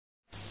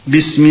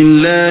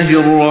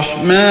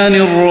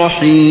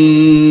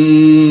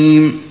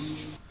Bismillahirrahmanirrahim.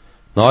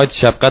 Nəhayət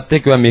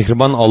şəfqətlik və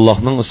mehriban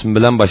Allah'ın ismi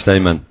bilan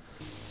başlayman.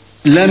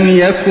 لم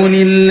يكن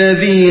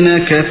الذين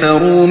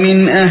كفروا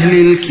من أهل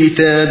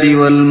الكتاب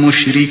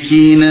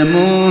والمشركين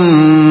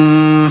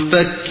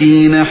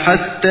منفكين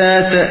حتى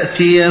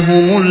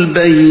تأتيهم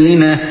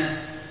البينة.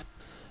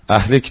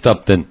 Ahli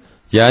kitaptın,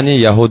 yani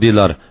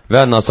Yahudiler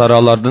ve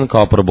Nasaralardan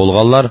kafir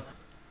bolğanlar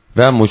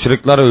ve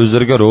müşrikler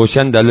özlerine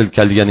roşan delil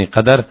kelgeni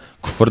kadar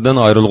küfürden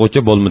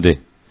ayrılğıcı bolmadı.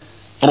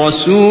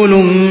 رسول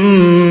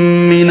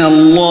من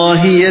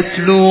الله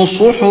يتلو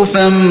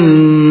صحفا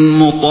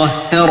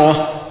مطهرة.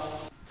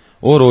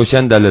 O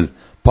roşan delil,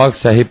 pak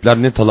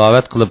sahiplerini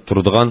tilavet kılıp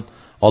durduğun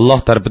Allah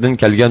tarafından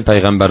kelgen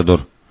peygamberdir.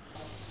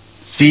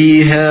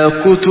 فيها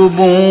كتب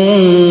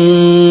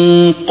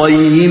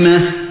قيمة.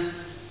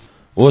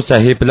 O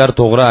sahipeler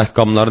doğru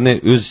ahkamlarını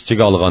öz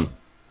içine algan.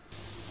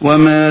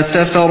 وَمَا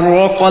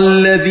تَفَرَّقَ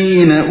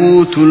الَّذ۪ينَ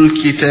أُوتُوا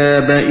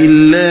الْكِتَابَ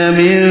إِلَّا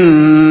مِنْ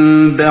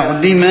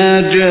بَعْدِ مَا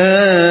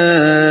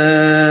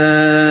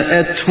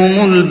جَاءَتْهُمُ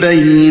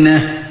الْبَيِّنَةُ.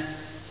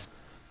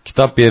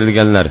 Kitap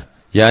verilgenler,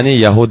 yani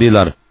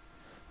Yahudiler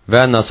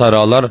ve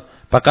Nasaralar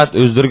fakat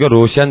özlerine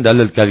roşan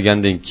delil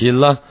kelgenden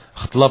kiyilla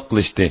ihtilaf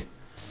kılıştı.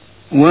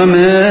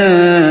 وَمَا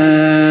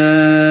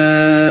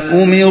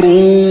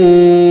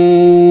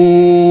أُمِرُوا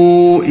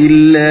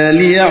إِلَّا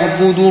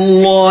لِيَعْبُدُوا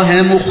اللَّهَ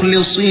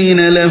مُخْلِصِينَ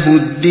لَهُ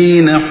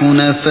الدِّينَ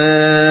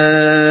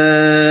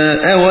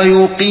حُنَفَاءَ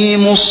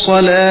وَيُقِيمُوا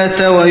الصَّلَاةَ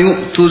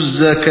وَيُؤْتُوا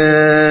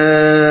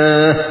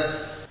الزَّكَاةَ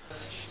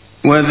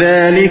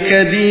وَذَلِكَ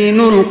دِينُ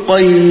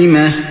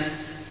الْقَيِّمَةِ.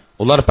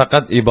 Ular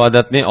fakat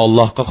ibadetini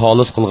Allah'a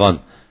halis kılgan,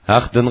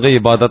 haq dinge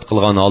ibadet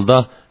kılgan halda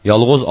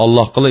yalğız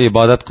Allah'a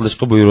ibadet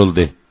kılışkı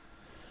buyuruldu.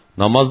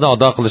 Namazını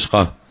ada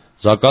kılışka,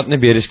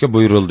 zakatını berişke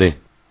buyuruldu.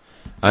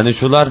 Ani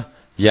şular,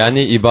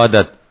 yani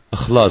ibadet,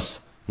 ihlas,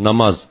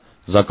 namaz,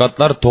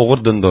 zakatlar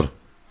doğurdundur.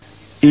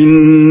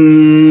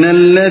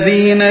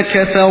 İnnellezîne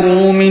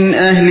keferû min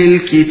ehlil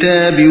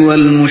kitâbi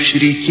vel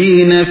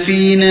müşrikîne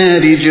fî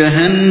nâri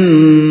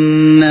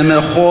cehenneme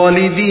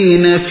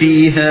khâlidîne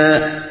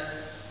fîhâ.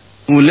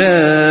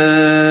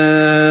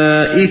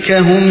 Ulaike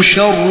hum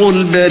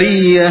şerrul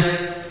beriyyeh.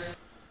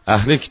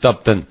 Ahli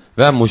kitaptan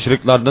ve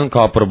müşriklardan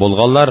kafir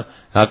bolğanlar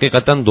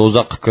hakikaten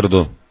dozaqqa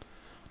kirdi.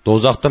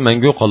 Dozaqda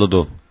mengü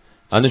qalıdı.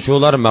 Ani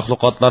şular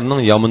mahlukatlarının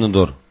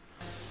yamınıdır.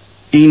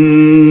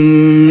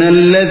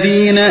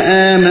 İnnellezîne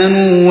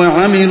âmenû ve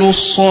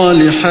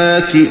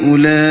amilussâlihâti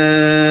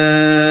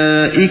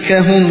ulaike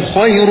hum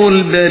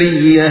hayrul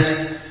beriyyeh.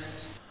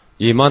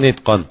 İman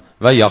etqan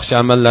ve yaxşı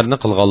amellerini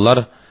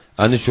qılğanlar,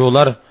 ani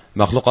şular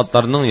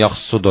mahlukatlarının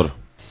yaxşısıdır.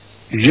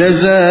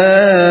 جزاؤهم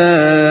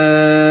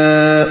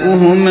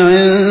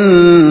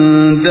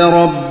عند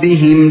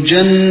ربهم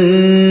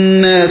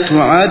جنات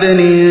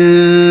عدن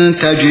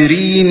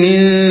تجري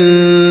من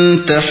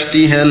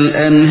تحتها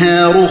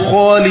الأنهار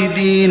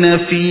خالدين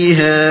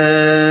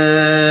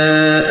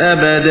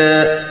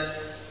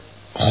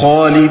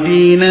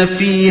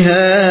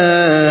فيها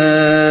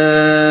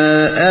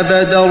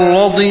أبدا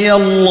رضي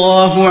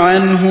الله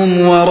عنهم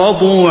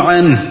ورضوا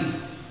عنه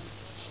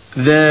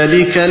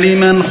ذَلِكَ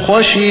لِمَنْ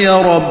خَشِيَ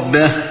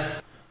رَبَّهُ.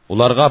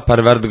 Ularga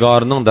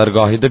Parvardigarının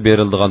dergahida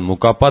berildigan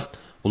mukafat,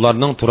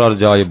 ularning turar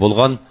joyi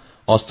bo'lgan,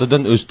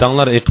 ostidan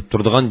o'stanglar eqib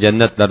turadigan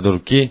jannatlardir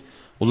ki,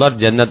 ular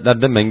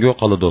jannatlarda mangu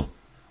qoladi.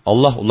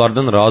 Allah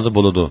ulardan rozi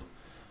bo'ladi.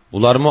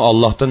 Ularmi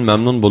Allohdan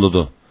mamnun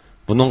bo'ladi.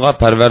 Buningga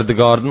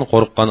Parvardigordan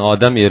qo'rqqan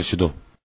odam erishidi.